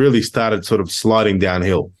Howard where it really started sort of sliding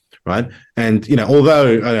downhill, right? And,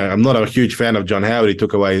 although I'm not a huge fan of John Howard, he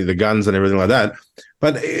took away the guns and everything like that,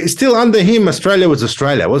 but still under him, Australia was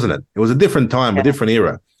Australia, wasn't it? It was a different time, a different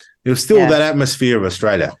era. It was still that atmosphere of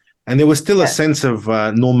Australia. And there was still a sense of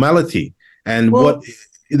normality. And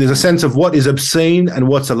there's a sense of what is obscene and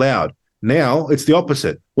what's allowed. Now it's the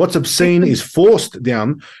opposite. What's obscene is forced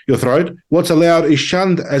down your throat. What's allowed is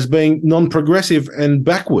shunned as being non-progressive and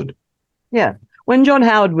backward. Yeah. When John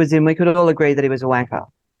Howard was in, we could all agree that he was a wanker.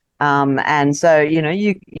 And so,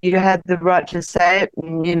 you had the right to say it.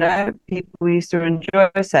 And, people used to enjoy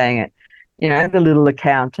saying it. The little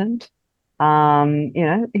accountant,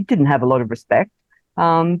 he didn't have a lot of respect.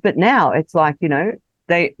 But now it's like,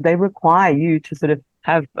 they require you to sort of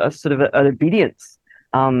have a sort of an obedience,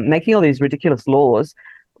 making all these ridiculous laws.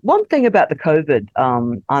 One thing about the COVID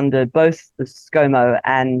under both the ScoMo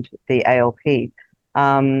and the ALP,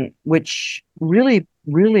 which really,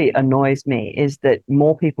 really annoys me is that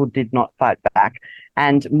more people did not fight back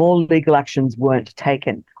and more legal actions weren't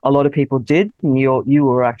taken. A lot of people did, and you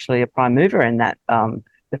were actually a prime mover in that,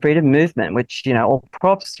 the freedom movement, which, all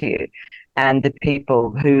props to you. And the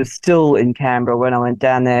people who are still in Canberra when I went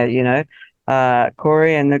down there,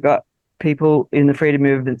 Corey, and they've got people in the freedom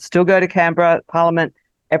movement still go to Canberra Parliament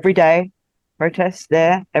every day, protests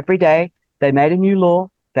there every day. They made a new law.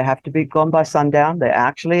 They have to be gone by sundown. They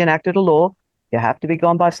actually enacted a law. You have to be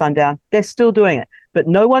gone by sundown. They're still doing it. But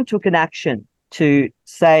no one took an action to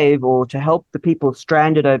save or to help the people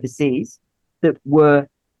stranded overseas that were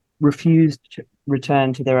refused to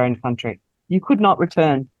return to their own country. You could not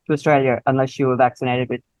return to Australia unless you were vaccinated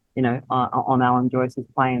with, on Alan Joyce's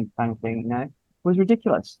plane kind of thing, It was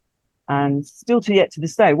ridiculous. And still to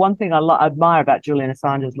this day, one thing I admire about Julian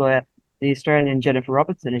Assange's lawyer, the Australian Jennifer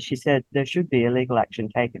Robertson, is she said there should be a legal action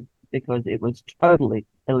taken because it was totally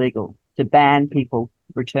illegal to ban people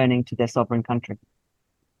returning to their sovereign country.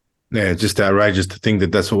 Yeah, it's just outrageous to think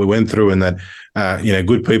that that's what we went through, and that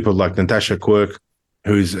good people like Natasha Quirk,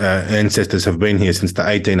 whose ancestors have been here since the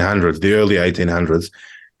 1800s, the early 1800s,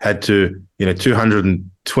 had to,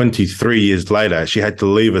 223 years later, she had to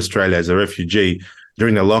leave Australia as a refugee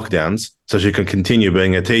during the lockdowns so she can continue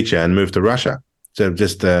being a teacher and move to Russia. So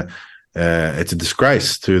just it's a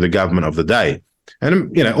disgrace to the government of the day.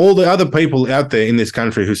 And, all the other people out there in this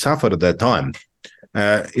country who suffered at that time,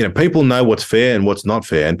 people know what's fair and what's not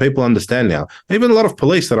fair, and people understand now. Even a lot of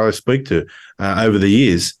police that I speak to over the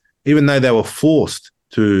years, even though they were forced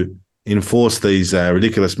to enforce these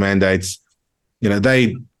ridiculous mandates,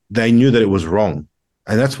 they knew that it was wrong.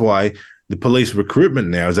 And that's why the police recruitment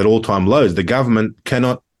now is at all-time lows. The government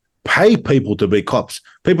cannot pay people to be cops.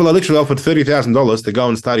 People are literally offered $30,000 to go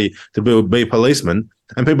and study to be policemen,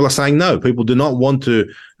 and people are saying no. People do not want to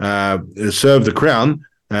serve the Crown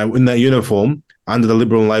in that uniform under the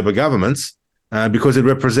Liberal and Labor governments because it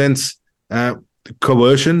represents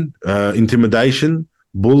coercion, intimidation,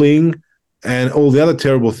 bullying, and all the other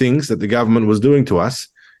terrible things that the government was doing to us,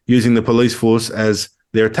 using the police force as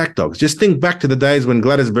their attack dogs. Just think back to the days when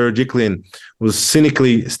Gladys Berejiklian was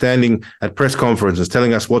cynically standing at press conferences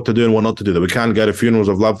telling us what to do and what not to do, that we can't go to funerals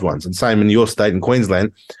of loved ones. And same in your state in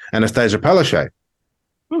Queensland, Anastasia Palaszczuk.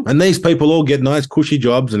 And these people all get nice cushy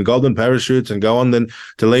jobs and golden parachutes and go on then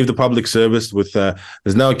to leave the public service with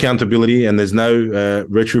there's no accountability and there's no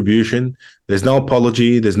retribution. There's no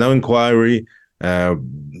apology. There's no inquiry.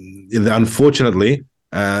 Unfortunately,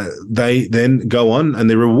 they then go on and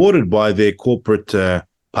they're rewarded by their corporate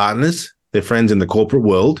partners, their friends in the corporate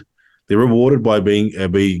world. They're rewarded by being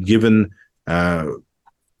given nice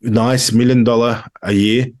 $1 million a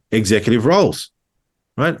year executive roles,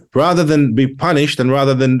 right? Rather than be punished and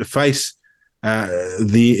rather than face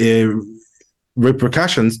the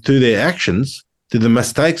repercussions to their actions, to the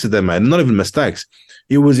mistakes that they made. Not even mistakes.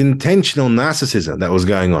 It was intentional narcissism that was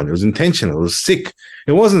going on. It was intentional. It was sick.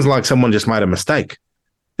 It wasn't like someone just made a mistake.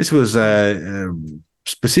 This was a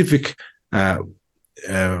specific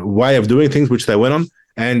way of doing things which they went on,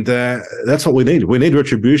 and that's what we need. We need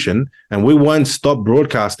retribution, and we won't stop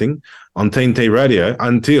broadcasting on TNT Radio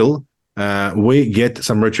until we get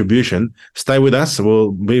some retribution. Stay with us.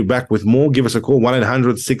 We'll be back with more. Give us a call,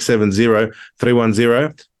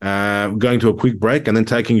 1-800-670-310. Going to a quick break and then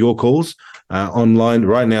taking your calls online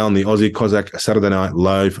right now on the Aussie Cossack Saturday Night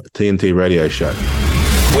Live TNT Radio Show.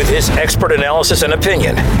 With his expert analysis and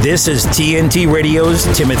opinion, this is TNT Radio's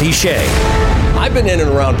Timothy Shea. I've been in and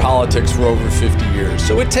around politics for over 50 years,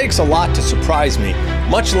 so it takes a lot to surprise me,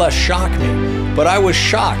 much less shock me. But I was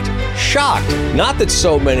shocked. Not that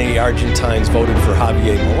so many Argentines voted for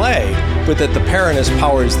Javier Milei, but that the Peronist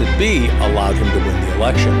powers that be allowed him to win the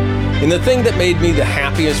election. And the thing that made me the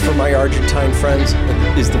happiest for my Argentine friends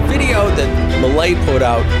is the video that Milei put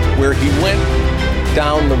out where he went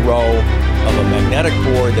down the row of a magnetic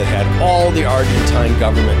board that had all the Argentine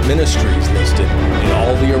government ministries listed, and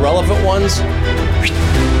all the irrelevant ones, he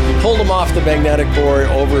pulled them off the magnetic board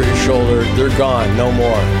over his shoulder. They're gone, no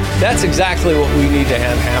more. That's exactly what we need to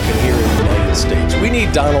have happen here in the United States. We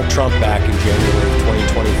need Donald Trump back in January of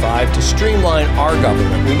 2025 to streamline our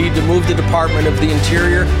government. We need to move the Department of the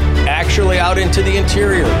Interior actually out into the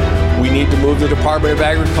interior. We need to move the Department of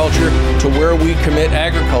Agriculture to where we commit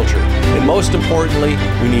agriculture. And most importantly,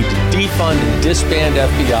 we need to defund and disband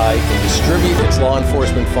FBI and distribute its law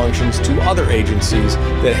enforcement functions to other agencies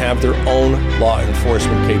that have their own law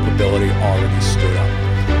enforcement capability already stood up.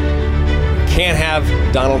 Can't have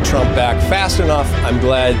Donald Trump back fast enough. I'm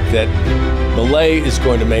glad that Milei is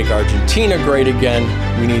going to make Argentina great again.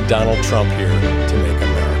 We need Donald Trump here to make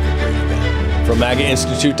America great again. From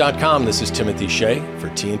MAGAInstitute.com, this is Timothy Shea for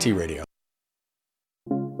TNT Radio.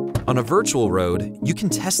 On a virtual road, you can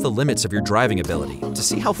test the limits of your driving ability to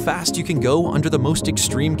see how fast you can go under the most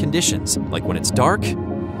extreme conditions, like when it's dark,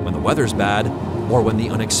 when the weather's bad, or when the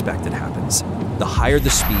unexpected happens. The higher the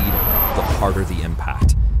speed, the harder the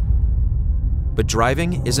impact. But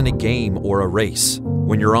driving isn't a game or a race.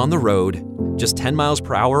 When you're on the road, just 10 miles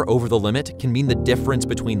per hour over the limit can mean the difference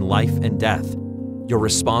between life and death. You're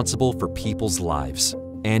responsible for people's lives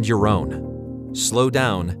and your own. Slow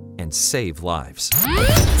down and save lives.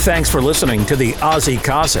 Thanks for listening to the Aussie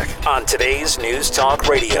Cossack on today's News Talk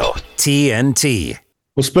Radio, TNT.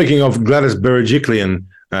 Well, speaking of Gladys Berejiklian,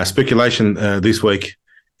 speculation this week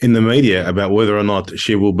in the media about whether or not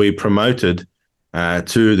she will be promoted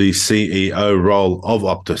to the CEO role of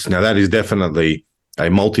Optus. Now, that is definitely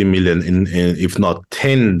a multi-million, if not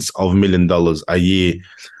tens of $1 million a year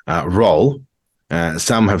role.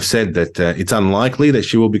 Some have said that it's unlikely that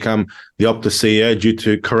she will become the Optus CEO due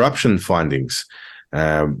to corruption findings.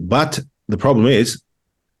 But the problem is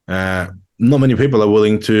not many people are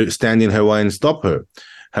willing to stand in her way and stop her.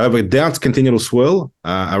 However, doubts continue to swirl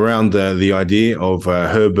around the idea of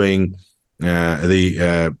her being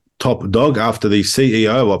the top dog after the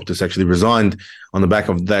CEO of Optus actually resigned on the back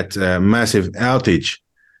of that massive outage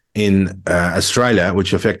in Australia,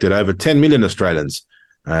 which affected over 10 million Australians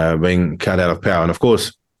being cut out of power. And of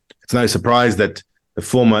course, it's no surprise that the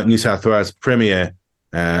former New South Wales Premier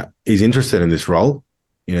is interested in this role.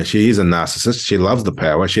 You know, she is a narcissist. She loves the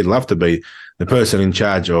power. She'd love to be the person in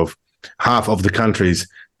charge of half of the country's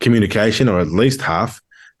communication, or at least half.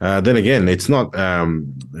 Then again, it's not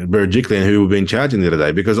Berejiklian who will be in charge in the other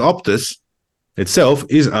day, because Optus itself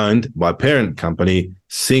is owned by parent company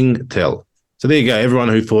Singtel. So there you go. Everyone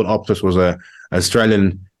who thought Optus was a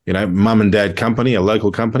Australian, mum and dad company, a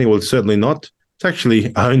local company, well, it's certainly not. It's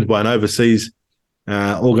actually owned by an overseas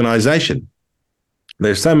organisation.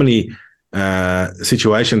 There's so many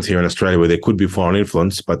situations here in Australia where there could be foreign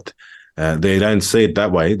influence, but they don't see it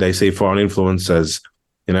that way. They see foreign influence as,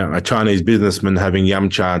 a Chinese businessman having yum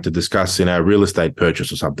cha to discuss, a real estate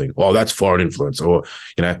purchase or something. Oh, that's foreign influence. Or,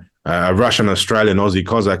 a Russian, Australian, Aussie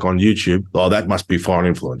Cossack on YouTube. Oh, that must be foreign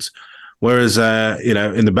influence. Whereas,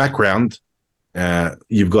 in the background,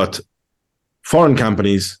 you've got foreign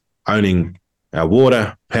companies owning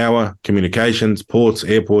water, power, communications, ports,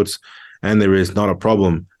 airports, and there is not a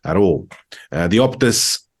problem at all. The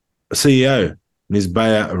Optus CEO, Ms.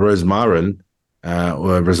 Bea Rosmarin,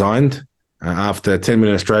 resigned after 10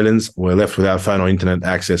 million Australians were left without phone or internet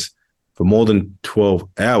access for more than 12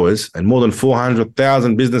 hours, and more than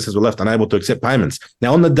 400,000 businesses were left unable to accept payments.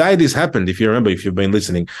 Now, on the day this happened, if you remember, if you've been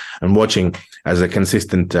listening and watching as a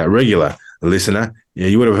consistent regular listener,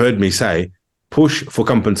 you would have heard me say, push for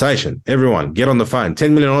compensation. Everyone, get on the phone.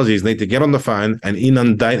 10 million Aussies need to get on the phone and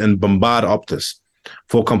inundate and bombard Optus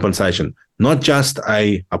for compensation. Not just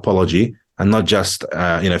a apology and not just,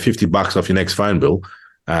 $50 off your next phone bill,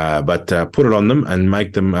 but put it on them and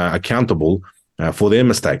make them accountable for their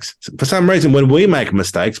mistakes. For some reason, when we make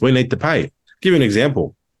mistakes, we need to pay. I'll give you an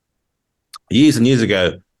example. Years and years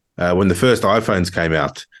ago, when the first iPhones came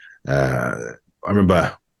out, I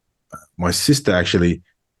remember my sister actually,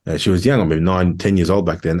 she was young, maybe 9-10 years old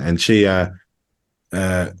back then, and she had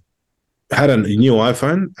a new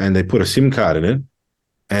iPhone, and they put a SIM card in it,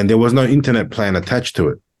 and there was no internet plan attached to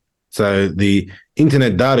it. So the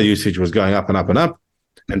internet data usage was going up and up and up,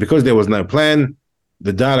 and because there was no plan,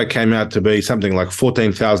 the data came out to be something like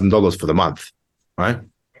 $14,000 for the month, right?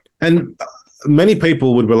 And many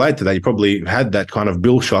people would relate to that. You probably had that kind of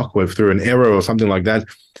bill shock where through an error or something like that,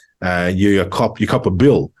 you cop a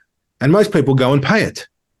bill. And most people go and pay it,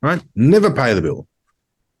 right? Never pay the bill.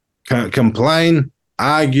 Complain,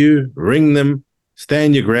 argue, ring them,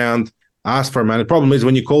 stand your ground, ask for a money. The problem is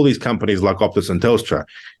when you call these companies like Optus and Telstra,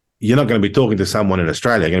 you're not going to be talking to someone in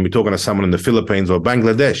Australia. You're going to be talking to someone in the Philippines or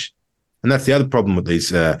Bangladesh. And that's the other problem with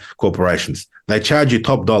these corporations. They charge you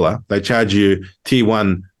top dollar. They charge you tier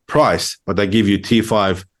 1 price, but they give you tier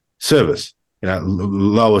 5 service,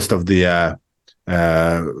 lowest of the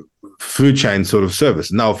food chain sort of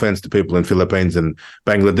service. No offense to people in Philippines and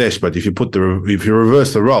Bangladesh, but if you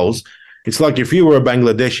reverse the roles, it's like if you were a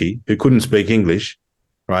Bangladeshi who couldn't speak English,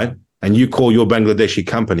 right, and you call your Bangladeshi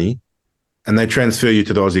company and they transfer you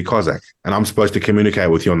to the Aussie Cossack, and I'm supposed to communicate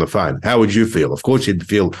with you on the phone. How would you feel? Of course, you'd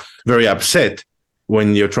feel very upset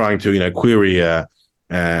when you're trying to, query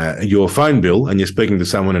your phone bill and you're speaking to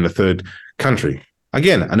someone in a third country.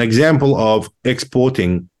 Again, an example of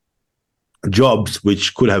exporting jobs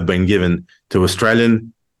which could have been given to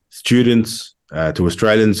Australian students, to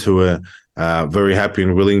Australians who are very happy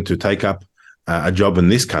and willing to take up a job in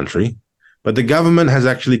this country. But the government has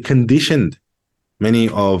actually conditioned many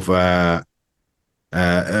of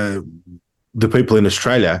the people in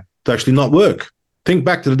Australia to actually not work. Think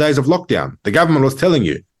back to the days of lockdown. The government was telling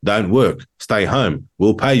you, don't work, stay home,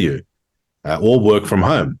 we'll pay you, or work from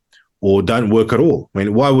home, or don't work at all. I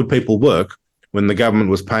mean, why would people work when the government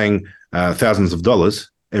was paying thousands of dollars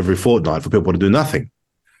every fortnight for people to do nothing?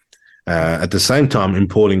 At the same time,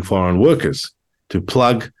 importing foreign workers to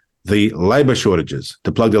plug the labour shortages.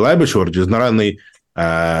 Not only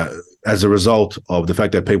as a result of the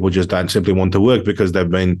fact that people just don't simply want to work because they've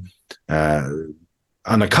been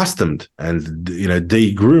unaccustomed and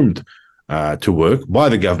de-groomed to work by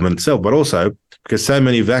the government itself, but also because so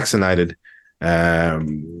many vaccinated,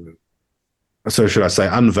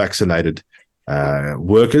 unvaccinated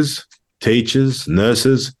workers, teachers,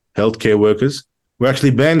 nurses, healthcare workers were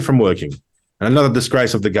actually banned from working. And another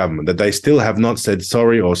disgrace of the government that they still have not said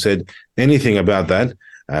sorry or said anything about that.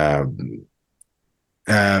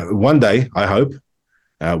 One day, I hope,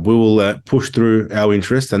 we will push through our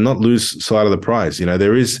interests and not lose sight of the prize.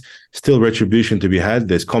 There is still retribution to be had.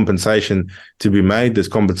 There's compensation to be made. There's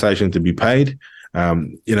compensation to be paid.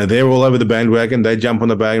 They're all over the bandwagon. They jump on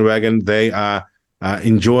the bandwagon. They are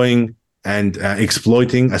enjoying and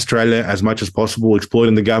exploiting Australia as much as possible,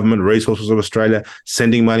 exploiting the government resources of Australia,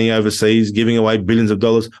 sending money overseas, giving away billions of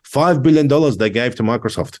dollars. $5 billion they gave to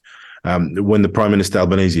Microsoft when the Prime Minister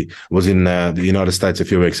Albanese was in the United States a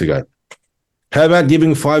few weeks ago. How about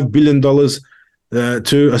giving $5 billion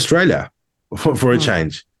to Australia for a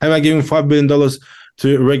change? How about giving $5 billion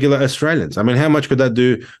to regular Australians? I mean, how much could that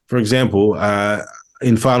do, for example,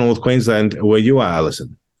 in far north Queensland where you are,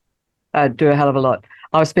 Alison? Do a hell of a lot.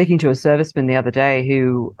 I was speaking to a serviceman the other day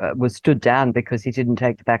who was stood down because he didn't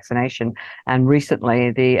take the vaccination. And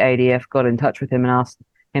recently the ADF got in touch with him and asked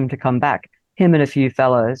him to come back. Him and a few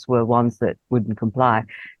fellows were ones that wouldn't comply.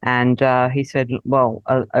 And he said, well,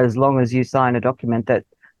 as long as you sign a document that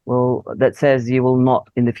says you will not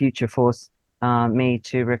in the future force me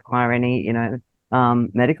to require any,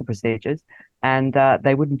 medical procedures. And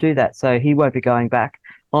they wouldn't do that. So he won't be going back.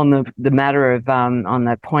 On the matter of, on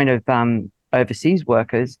the point of overseas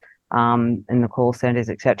workers in the call centres,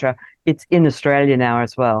 etc., it's in Australia now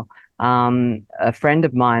as well. A friend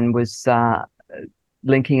of mine was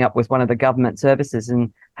linking up with one of the government services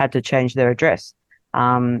and had to change their address.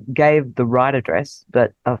 Gave the right address,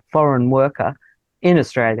 but a foreign worker in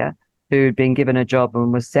Australia who'd been given a job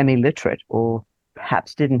and was semi-literate or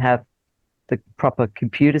perhaps didn't have the proper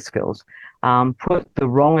computer skills, put the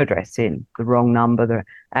wrong address in, the wrong number,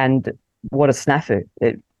 and what a snafu.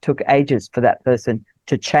 It took ages for that person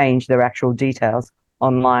to change their actual details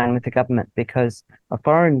online with the government because a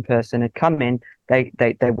foreign person had come in, they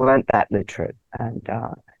weren't that literate and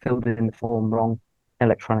filled in the form wrong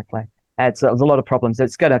electronically. And so there's a lot of problems.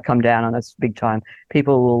 It's going to come down on us big time.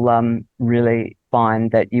 People will really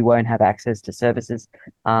find that you won't have access to services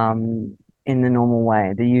in the normal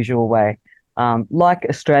way, the usual way, like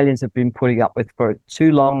Australians have been putting up with for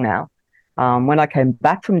too long now. When I came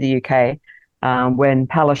back from the UK, when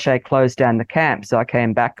Palaszczuk closed down the camp, so I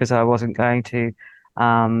came back because I wasn't going to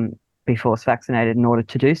be force vaccinated in order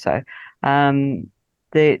to do so.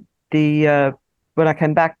 When I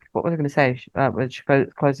came back, what was I going to say? When she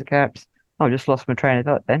closed the camps, I just lost my train of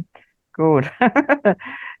thought then. Good.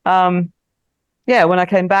 When I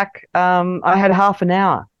came back, I had half an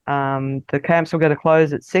hour. The camps were going to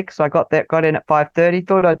close at 6. So I got in at 5:30.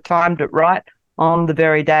 Thought I timed it right on the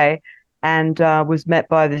very day, and was met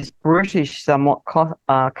by this British, somewhat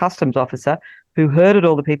customs officer who herded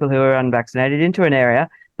all the people who were unvaccinated into an area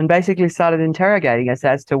and basically started interrogating us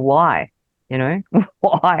as to why,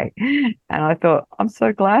 why. And I thought, I'm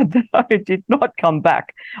so glad that I did not come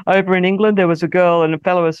back. Over in England, there was a girl and a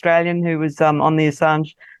fellow Australian who was on the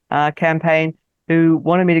Assange campaign who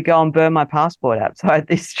wanted me to go and burn my passport outside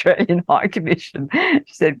the Australian High Commission.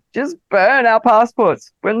 She said, just burn our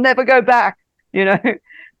passports. We'll never go back. It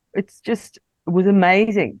was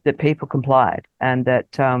amazing that people complied, and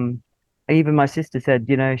that even my sister said,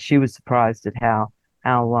 she was surprised at how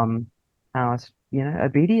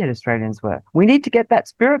obedient Australians were. We need to get that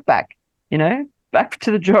spirit back, back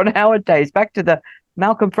to the John Howard days, back to the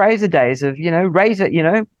Malcolm Fraser days of,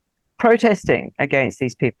 protesting against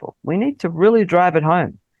these people. We need to really drive it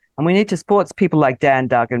home, and we need to support people like Dan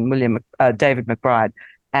Duggan, David McBride,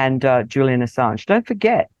 and Julian Assange. Don't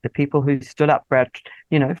forget the people who stood up for,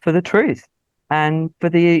 for the truth, and for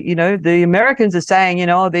the Americans are saying,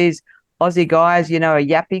 these Aussie guys, are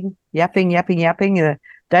yapping.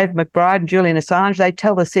 David McBride and Julian Assange, they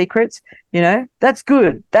tell the secrets. That's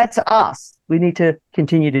good. That's us. We need to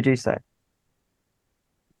continue to do so.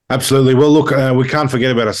 Absolutely. Well, look, we can't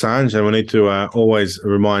forget about Assange, and we need to always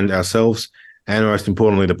remind ourselves, and most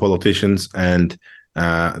importantly, the politicians and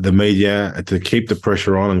the media to keep the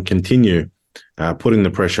pressure on and continue putting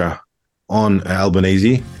the pressure on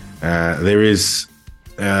Albanese. There is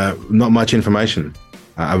not much information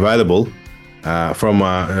available from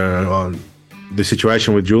on the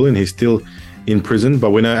situation with Julian. He's still in prison,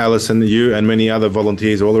 but we know, Alison, you and many other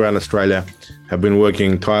volunteers all around Australia have been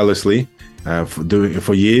working tirelessly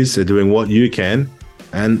for years, doing what you can.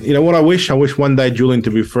 And you know what I wish one day Julian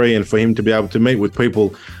to be free and for him to be able to meet with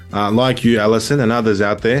people like you, Alison, and others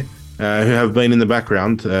out there who have been in the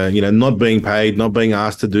background, not being paid, not being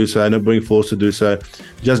asked to do so, not being forced to do so,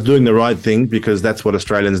 just doing the right thing, because that's what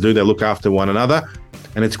Australians do. They look after one another.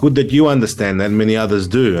 And it's good that you understand that, and many others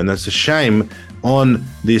do. And it's a shame on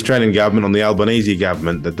the Australian government, on the Albanese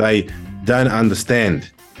government, that they don't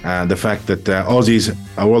understand the fact that Aussies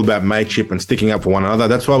are all about mateship and sticking up for one another.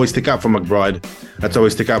 That's why we stick up for McBride. That's why we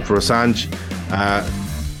stick up for Assange.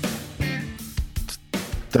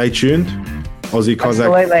 Stay tuned. Aussie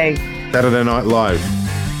Cossack, Absolutely. Saturday Night Live.